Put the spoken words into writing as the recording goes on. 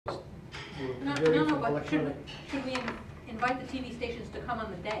No, but should we invite the TV stations to come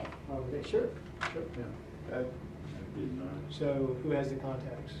on the day? Oh, sure. Yeah. That'd be nice. So who has the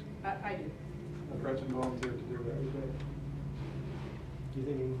contacts? I do. Gretchen volunteered to do that. Do you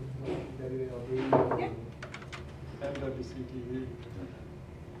think WLD? Yeah. And WCTV.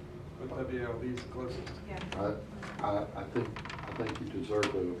 But WLD is the closest. Yeah. I think you deserve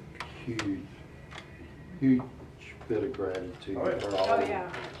a huge bit of gratitude Oh, yeah. for Oh, all the yeah.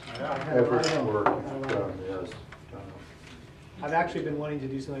 efforts and work you've done. Yes. I've actually been wanting to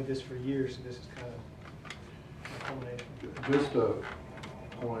do something like this for years, so this is kind of a culmination. Just a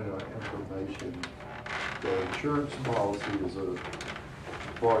point of information, the insurance policy is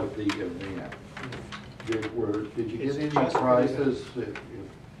for the event. Did you It's get any just for the prices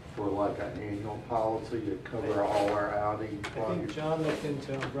for like an annual policy to cover all our outings? I think John looked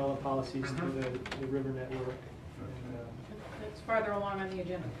into umbrella policies through the River Network. And, It's farther along on the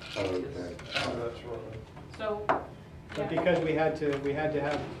agenda. Okay. That's shortly. So, but yeah. because we had to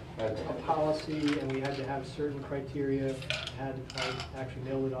have a policy and we had to have certain criteria, I actually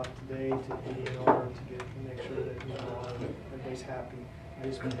mailed it off today to ADNR to make sure that everybody's happy. I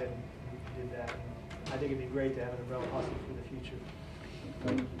just went ahead and did that. And I think it'd be great to have an umbrella policy for the future.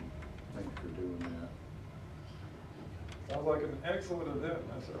 Thank you. Thanks for doing that. Sounds like an excellent event.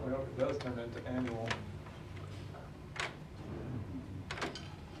 I certainly hope it does turn into annual.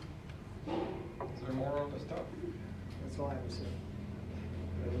 Is there more on this topic? That's all I have to say.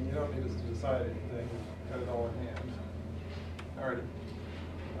 I mean, you don't need us to decide anything. Got it all in hand. Alrighty.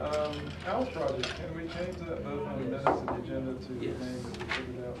 House project. Can we change that vote on the minutes of the agenda to the name that we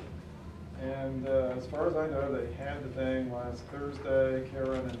figured out? And as far as I know, they had the thing last Thursday.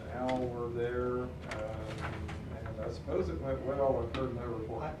 Karen and Al were there. And I suppose it went well. I've heard no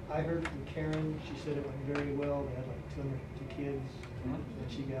report. I heard from Karen, she said it went very well. They had like 250 kids, and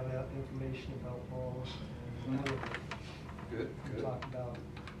she gave out information about WWALS. And Good, we good. talked about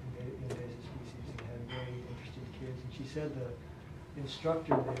invasive species and had very interested kids. And she said the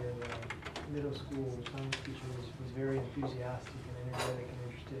instructor there, the middle school science teacher, was very enthusiastic and energetic and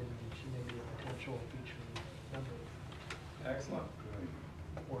interested, and she may be a potential future member, Excellent.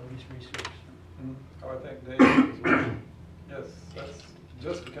 or at least research. Oh, I think Dave as well. Yes, that's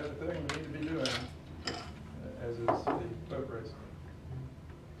just the kind of thing we need to be doing, as is the boat race.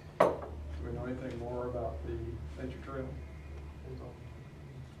 Do we know anything more about the nature trail?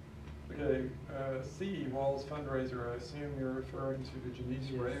 Okay, C, WWALS fundraiser. I assume you're referring to the Janice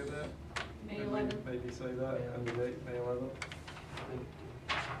Ray event? May Could we 11th. maybe say that, and the date, May 11th?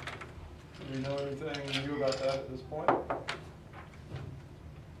 Do we know anything new about that at this point?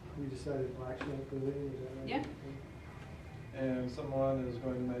 We decided Black Snake Pavilion, is that right? Yeah. And someone is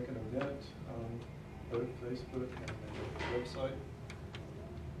going to make an event on both Facebook and the website?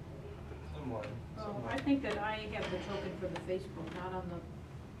 Someone. Oh, I think that I have the token for the Facebook, not on the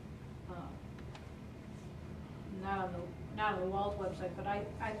WWALS website, but I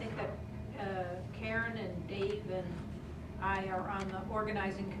think that Karen and Dave and I are on the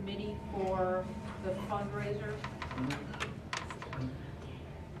organizing committee for the fundraiser.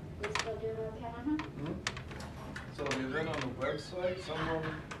 We still do okay? So the event on the website, someone,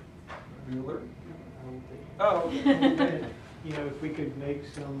 Bueller? I don't think. Oh, You know, if we could make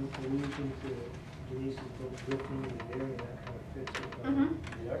some allusion to Denise's book, Brooklyn and Mary, that kind of fits with our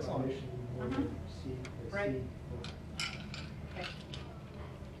Excellent. mission more than seed. Right. Okay.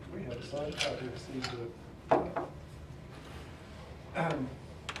 we have a signed copy of Caesar.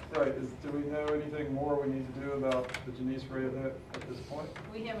 Right, do we know anything more we need to do about the Janice Ray event at this point?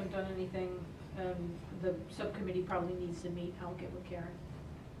 We haven't done anything. The subcommittee probably needs to meet. I'll get with Karen.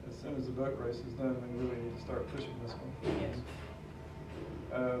 As soon as the boat race is done, we really need to start pushing this one. Yes.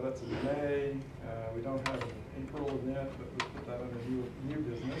 That's in May. We don't have an April event, but we'll put that under new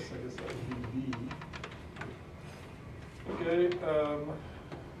business. I guess that would be B. Okay,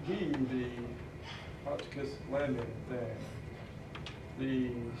 D, the Hotchkiss Landing thing.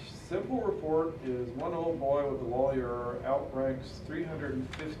 The simple report is one old boy with a lawyer outranks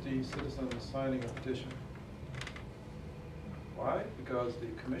 350 citizens signing a petition. Why? Because the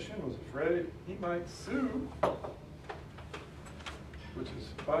commission was afraid he might sue, which is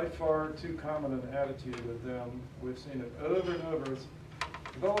by far too common an attitude of them. We've seen it over and over.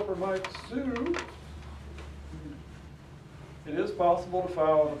 Developer might sue. It is possible to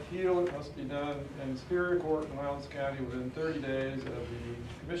file an appeal. It must be done in Superior Court in Lowndes County within 30 days of the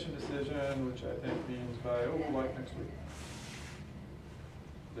commission decision, which I think means by, like next week.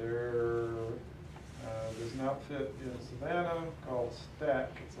 There is an outfit in Savannah called Stack.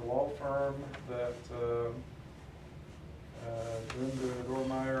 It's a law firm that Linda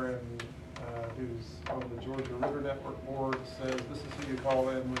Dormeyer and network board says, this is who you call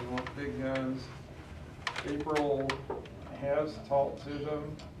in, we want big guns. April has talked to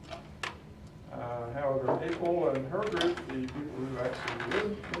them. However, April and her group, the people who actually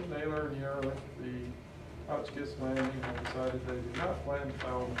live in Naylor near the Hotchkiss Landing, have decided they do not plan to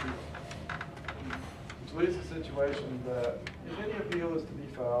file an appeal. Which leaves the situation that if any appeal is to be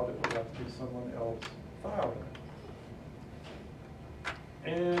filed, it would have to be someone else filing it.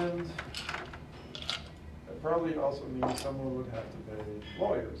 And it probably also means someone would have to pay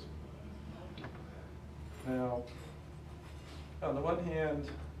lawyers. Now, on the one hand,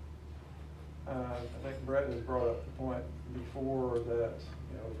 I think Brett has brought up the point before that,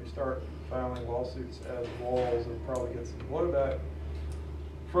 you know, if we start filing lawsuits as WWALS, it'll probably get some blowback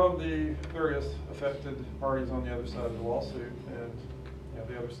from the various affected parties on the other side of the lawsuit. And you know,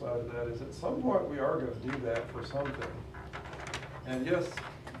 the other side of that is at some point we are going to do that for something. And yes,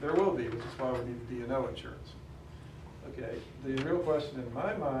 there will be, which is why we need the D&O insurance. Okay, the real question in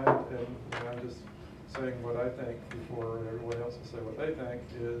my mind, and I'm just saying what I think before everyone else will say what they think,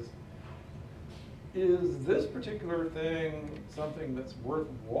 is this particular thing something that's worth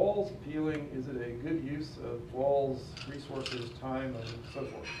WWALS appealing? Is it a good use of WWALS resources, time, and so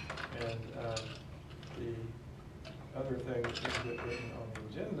forth? And the other thing that didn't get written on the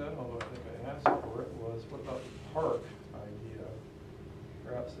agenda, although I think I asked for it, was what about the park idea?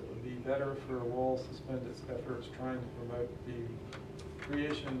 Perhaps it would be better for WWALS to spend its efforts trying to promote the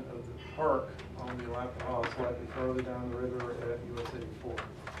creation of the park on the Alapaha, slightly further down the river at US 84.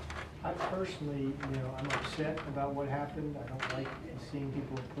 I personally, you know, I'm upset about what happened. I don't like seeing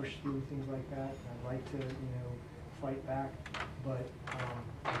people push through things like that. I'd like to, you know, fight back. But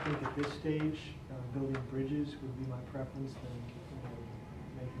I think at this stage, building bridges would be my preference than, you know,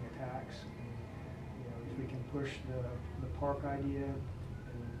 making attacks. And, you know, if we can push the park idea and,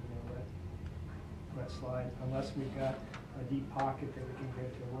 you know, let slide, unless we've got a deep pocket that we can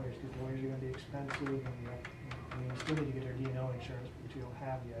give to lawyers, because lawyers are going to be expensive, and we still need to get our D&O insurance, which we don't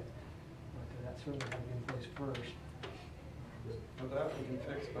have yet. But that certainly has to be in place first. But that we can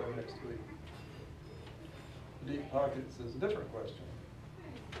fix by next week. Deep pockets is a different question.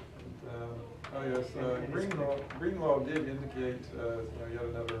 And, oh yes, Greenlaw did indicate, you know, yet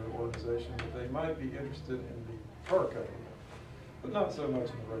another organization that they might be interested in the park idea, but not so much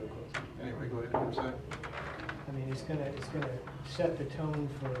in the road closing. Anyway, go ahead, you were saying. I mean, it's gonna set the tone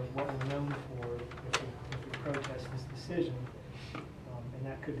for what we're known for if we protest this decision, and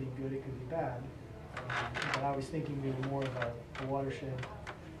that could be good, it could be bad. But I was thinking maybe more about a watershed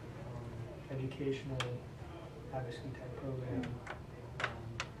educational advocacy type program,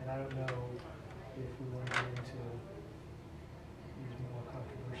 and I don't know if we want to get into these more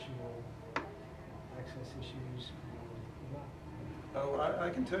controversial access issues or not. Oh, I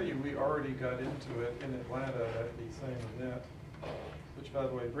can tell you we already got into it in Atlanta at the same event, which by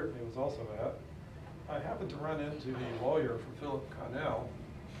the way Brittany was also at. I happened to run into the lawyer for Philip Connell,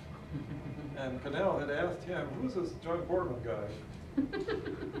 and Connell had asked him, who's this John Quarterman guy?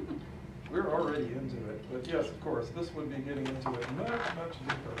 We're already into it, but yes, of course, this would be getting into it much, much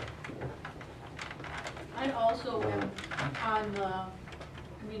deeper. I also am on the, I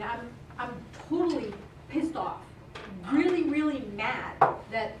mean, I'm totally pissed off, really, really mad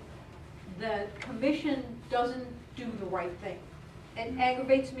that the commission doesn't do the right thing. It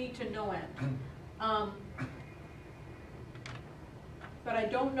aggravates me to no end. But I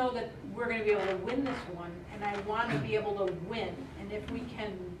don't know that we're going to be able to win this one, and I want to be able to win. And if we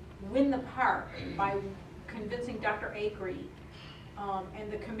can win the park by convincing Dr. Akery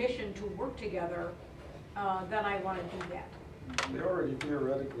and the commission to work together, then I want to do that. We already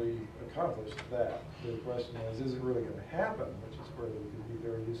theoretically accomplished that. The question is it really going to happen, which is where it would be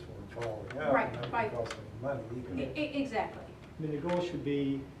very useful in following up. Right, and that by would cost money either. Exactly. I mean, the goal should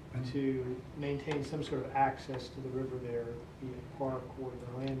be to maintain some sort of access to the river there, be it a park or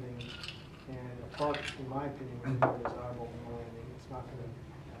the landing. And a park, in my opinion, would be more desirable than the landing. It's not going to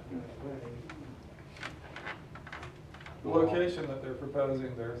go away. The location that they're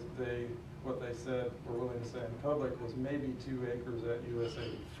proposing, what they said were willing to say in public was maybe 2 acres at US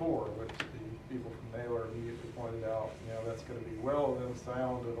 84, which the people from Naylor immediately pointed out, you know, that's going to be well within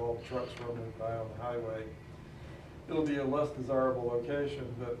sound of all the trucks roaming by on the highway. It'll be a less desirable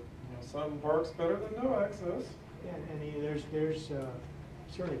location, but you know, some parks better than no access. Yeah, and there's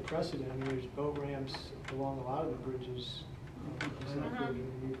certainly precedent. I mean, there's boat ramps along a lot of the bridges.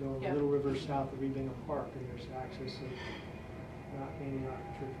 You go Little River south of Rebingham Park, and there's access of maybe not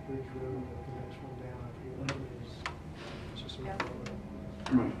Church Bridge Road, but the next one down. I forget what it is. It's just a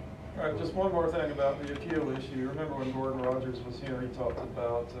road. All right, just one more thing about the appeal issue. Remember when Gordon Rogers was here, he talked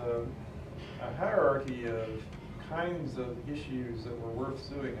about a hierarchy of kinds of issues that were worth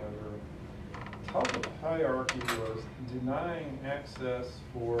suing over. Top of the hierarchy was denying access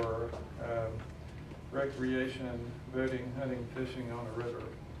for recreation, boating, hunting, fishing on a river,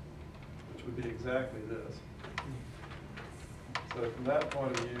 which would be exactly this. So from that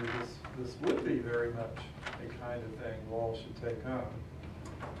point of view, this would be very much a kind of thing WALS should take on.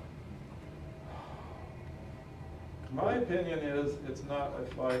 My opinion is it's not a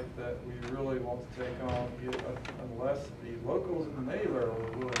fight that we really want to take on unless the locals in the area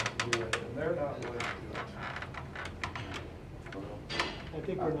are willing to do it, and they're not willing to do it. I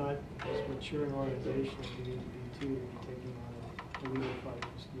think we're not as mature an organization as we need to be too, to be taking on a legal fight.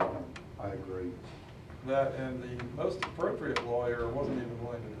 I agree. That and the most appropriate lawyer wasn't even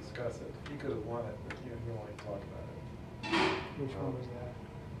willing to discuss it. He could have won it, but he wanted to talk about it. Which one was that?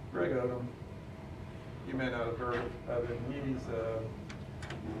 Greg Odom. You may not have heard of him.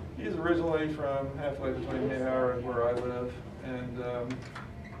 He's originally from halfway between Mayhower and where I live, and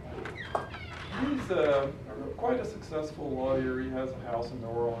he's quite a successful lawyer. He has a house in New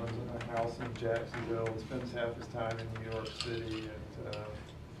Orleans and a house in Jacksonville, and spends half his time in New York City, and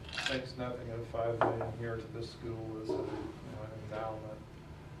thinks nothing of $5 million here to this school as an endowment.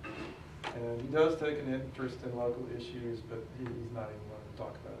 And he does take an interest in local issues, but he's not even willing to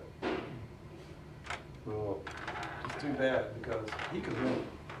talk about it. Well, It's too bad because he could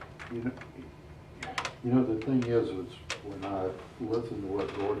win. you know, the thing is when I listened to what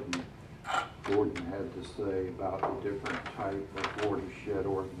Gordon had to say about the different type of watershed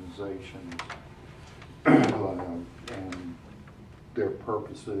organizations and their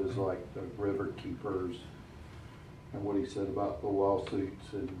purposes, like the river keepers, and what he said about the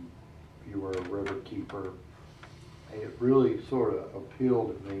lawsuits, and if you were a river keeper, it really sort of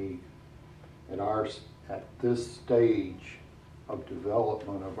appealed to me at this stage of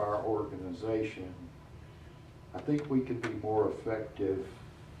development of our organization. I think we can be more effective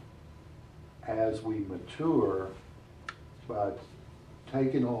as we mature by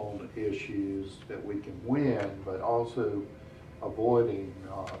taking on issues that we can win, but also avoiding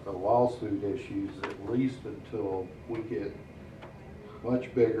the lawsuit issues at least until we get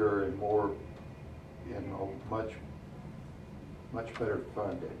much bigger and more, much better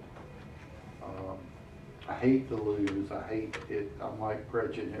funded. I hate to lose. I hate it. I'm like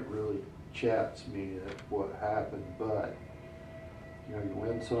Gretchen. It really chaps me at what happened, but you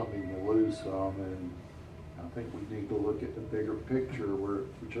win some and you lose some, and I think we need to look at the bigger picture. We're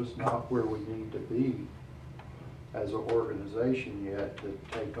just not where we need to be as an organization yet to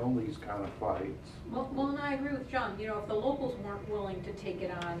take on these kind of fights. Well, and I agree with John. If the locals weren't willing to take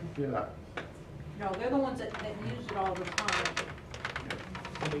it on, Yeah. they're the ones that use it all the time.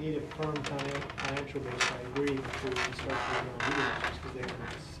 And we need a firm financial base, I agree, before we can start taking on legal issues, because they're going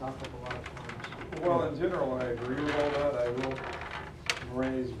to suck up a lot of times. Well, in general, I agree with all that. I will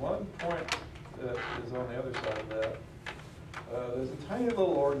raise one point that is on the other side of that. There's a tiny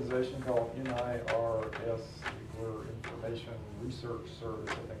little organization called NIRS, or Information Research Service,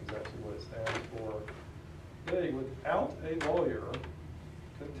 I think is actually what it stands for. They, without a lawyer,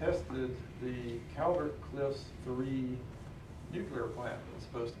 contested the Calvert Cliffs 3 nuclear plant that's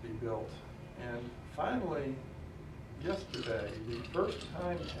supposed to be built. And finally, yesterday, the first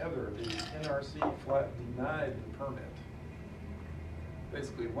time ever, the NRC flat denied the permit.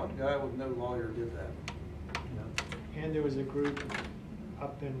 Basically, one guy with no lawyer did that. And there was a group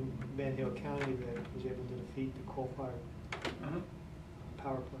up in Van Hill County that was able to defeat the coal-fired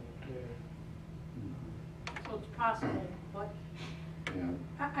power plant there. So it's possible, but Yeah.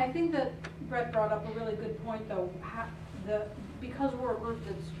 I think that Brett brought up a really good point, though. Because we're a group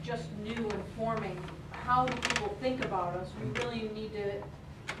that's just new and forming, how do people think about us? We really need to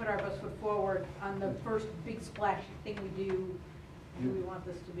put our best foot forward on the first big splashy thing we do. Do we want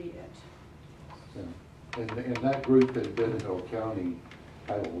this to be it? Yeah. And that group in Ben Hill County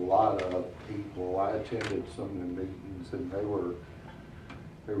had a lot of people. I attended some of the meetings, and they were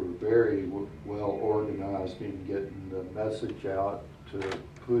very well organized in getting the message out to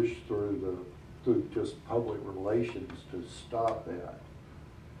push through just public relations to stop that.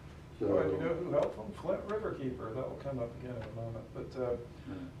 So, Well, you know who helped them? Flint Riverkeeper. That will come up again in a moment. But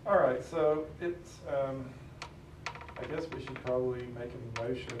all right, so it's. I guess we should probably make a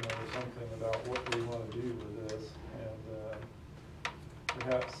motion or something about what we want to do with this, and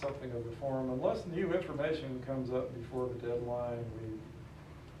perhaps something of the form. Unless new information comes up before the deadline, we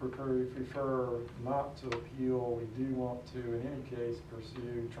prefer not to appeal. We do want to, in any case,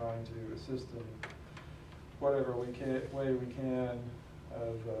 pursue trying to assist in whatever way we can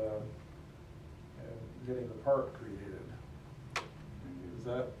of getting the park created. Is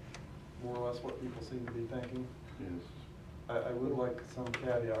that more or less what people seem to be thinking? Yes. I would like some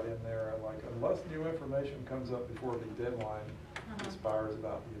caveat in there, like unless new information comes up before the deadline expires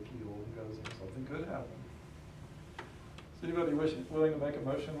about the appeal, because something could happen. Is anybody willing to make a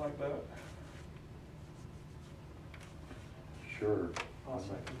motion like that? Sure. I'll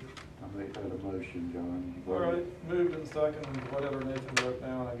second it. I'll make that a motion, John. All right, moved and second, whatever Nathan wrote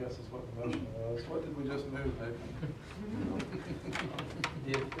down, I guess is what the motion was. What did we just move, Nathan?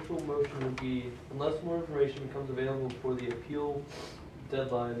 The official motion would be, unless more information becomes available before the appeal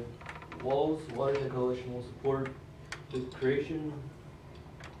deadline, WALS, Watershed Coalition will support the creation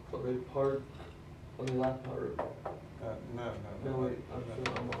of a park on the left part. No, Wait, I'm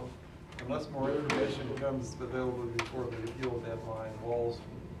sure I'm wrong. Unless more information becomes available before the appeal deadline, WALS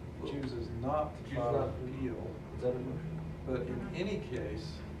chooses not to Choose file not an to. appeal. Is that a motion? But in any case,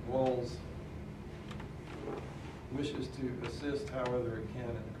 WALS wishes to assist however it can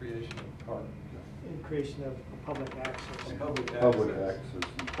in the creation of the park. In creation of public access. Public Access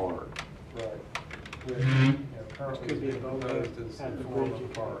and park. Right. Which, you know, Which currently could be is a boat proposed as at in the the form bridge of a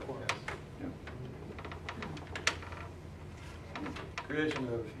at park, the port. yes. Yeah. Creation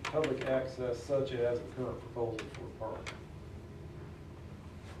of public access such as the current proposal for a park.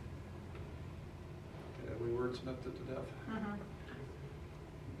 Okay, we wordsmithed it to death. Mhm.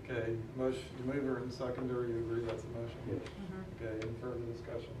 Okay, motion, the mover and seconder, you agree that's the motion? Yes. Mhm. Okay, any further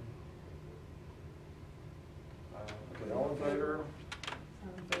discussion? Okay, all in favor?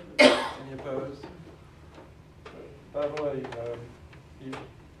 Any opposed? By the way, you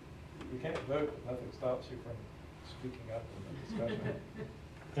can't vote, nothing stops you from speaking up in the discussion.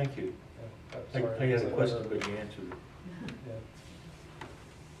 Thank you. Yeah, I'm I sorry, had say a that question, earlier. but you answered it. Yeah.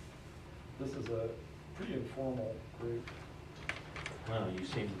 This is a pretty informal group. Wow, you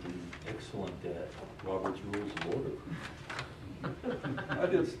seem to be excellent at Robert's Rules of Order. I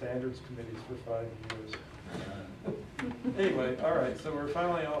did standards committees for 5 years. Uh, Anyway, all right, so we're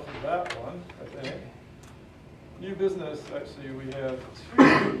finally off of that one, I think. New business, actually, we have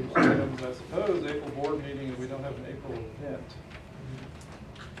 2 items, I suppose, April board meeting, and we don't have an April event.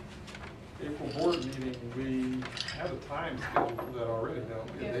 April board meeting, we have a time scheduled for that already, don't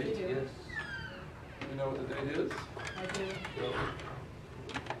we? A Yes, we date? do. Yes. Do you know what the date is? I do.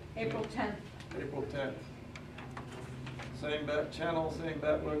 April 10th. April 10th. Same bat channel, same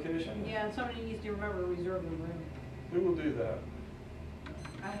bat location? Yeah, and somebody needs to remember to reserve the room. Who will do that?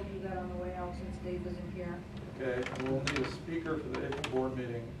 I will do that on the way out since Dave isn't here. Okay, and we'll need a speaker for the April board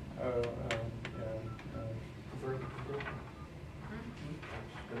meeting. Prefer? Just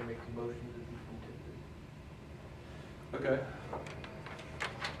gonna make the motion to be continued. Okay.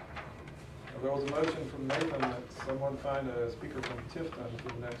 There was a motion from Nathan that someone find a speaker from Tifton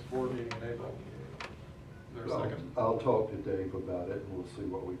for the next board meeting in April. Is there a second? I'll talk to Dave about it and we'll see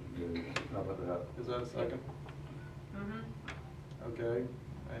what we can do. How about that? Is that a second? Mm-hmm. Okay,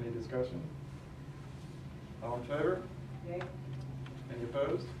 any discussion? All in favor? Yay. Any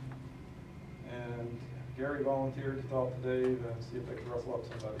opposed? And Gary volunteered to talk to Dave and see if they could rustle up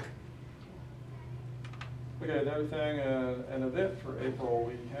somebody. Okay, another thing, an event for April,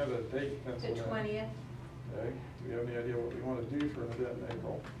 we have a date The penciled in. 20th. Okay, do we have any idea what we want to do for an event in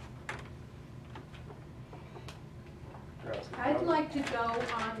April? Perhaps a I'd cowboy- like to go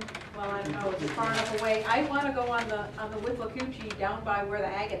on, well, I don't know, it's far enough away. I want to go on the Withlacoochee down by where the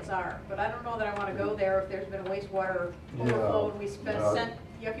agates are, but I don't know that I want to go there if there's been a wastewater overflow and we sent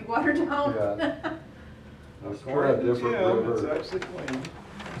yucky water down. Yeah. Let's try a According to different Jim, it's river. actually clean.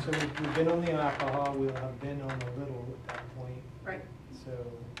 So we've been on the alcohol, we'll have been on the little at that point, Right. so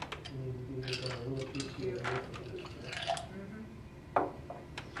we need to either go to Little Peachy or Little. Mhm.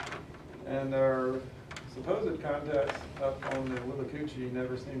 And our supposed contacts up on the Withlacoochee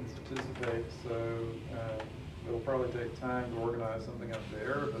never seem to participate, so it'll probably take time to organize something up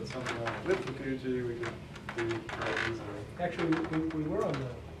there, but something on the Withlacoochee we could do very easily. Actually, we were on the,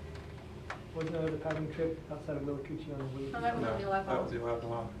 wasn't there the paddling trip outside of Little Peachy on the Little? Oh, that was No, on the Alapaha. that was the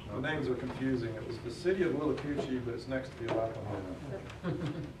Alapaha. The names are confusing. It was the city of Withlacoochee, but it's next to the Alapaha.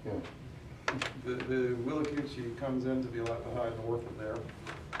 Yeah. The Withlacoochee comes into the Alapaha north of there.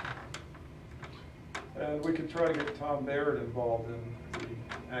 And we could try to get Tom Barrett involved in the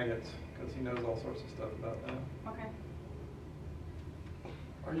agates, because he knows all sorts of stuff about that. Okay.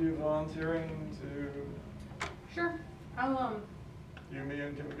 Are you volunteering to, Sure. I'll, you, me,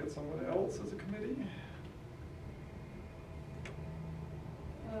 and can we get someone else as a committee?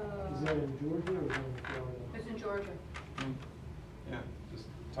 Is that in Georgia or is it in Florida? it's in Georgia. Yeah, just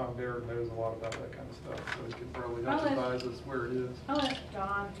Tom Barrett knows a lot about that kind of stuff, so he can probably I'll help let- advise us where it is. I'll ask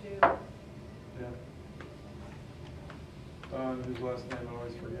Don too. Yeah. Don, whose last name I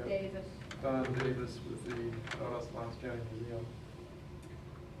always forget. Davis. Don Davis with the Lions County Museum.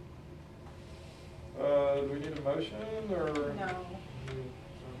 Do we need a motion or? No. I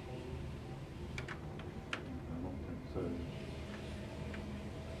don't think so.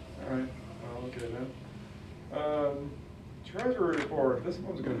 All right, well, okay then. Treasury report, this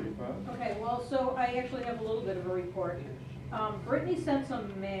one's gonna be fun. Okay, well, so I actually have a little bit of a report. Brittany sent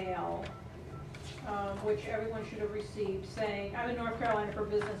some mail, which everyone should have received, saying, I'm in North Carolina for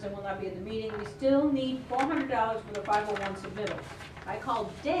business and will not be at the meeting. We still need $400 for the 501 submittal. I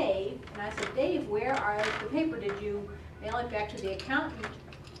called Dave, and I said, Dave, where are the paper? Did you mail it back to the accountant?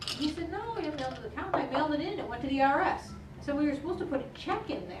 He said, no, I didn't mail it to the accountant. I mailed it in. It went to the IRS. I said, we were supposed to put a check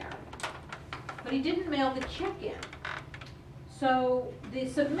in there. But he didn't mail the check in. So the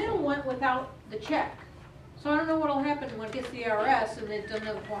submittal went without the check. So I don't know what'll happen when it gets to the IRS and it doesn't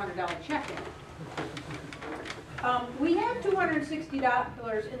have a $400 check in. We have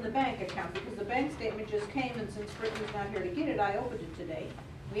 $260 in the bank account because the bank statement just came, and since Brittany's not here to get it, I opened it today.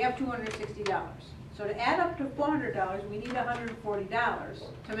 We have $260. So to add up to $400, we need $140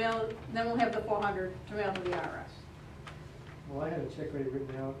 to mail, then we'll have the $400 to mail to the IRS. Well, I had a check already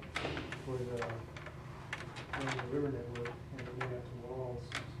written out for the river network, and it went out to WALS.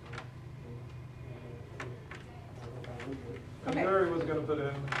 And Okay. Gary was gonna put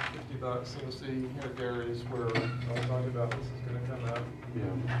in $50, so we'll see here Gary's where I'll talk about this is gonna come out.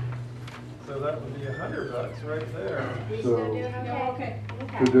 Yeah. So that would be $100 right there. We So- still doing Yeah, okay?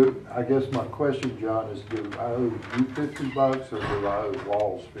 okay. So I guess my question, John, is do I owe you $50 or do I owe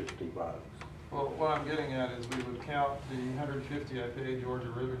Walls $50? Well, what I'm getting at is we would count the $150 I paid Georgia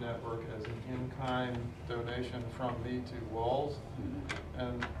River Network as an in-kind donation from me to WALS.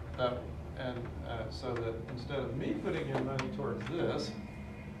 And that, so that instead of me putting in money towards this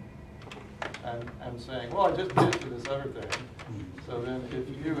and saying, well, I just did for this other thing. So then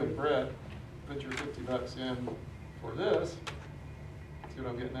if you and Brett put your $50 in for this, see what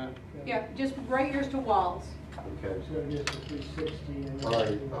I'm getting at? Yeah, just write yours to Walls. Okay. So it is for 360, and All right,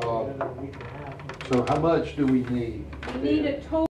 then another week and a half. So how much do we need? We need a total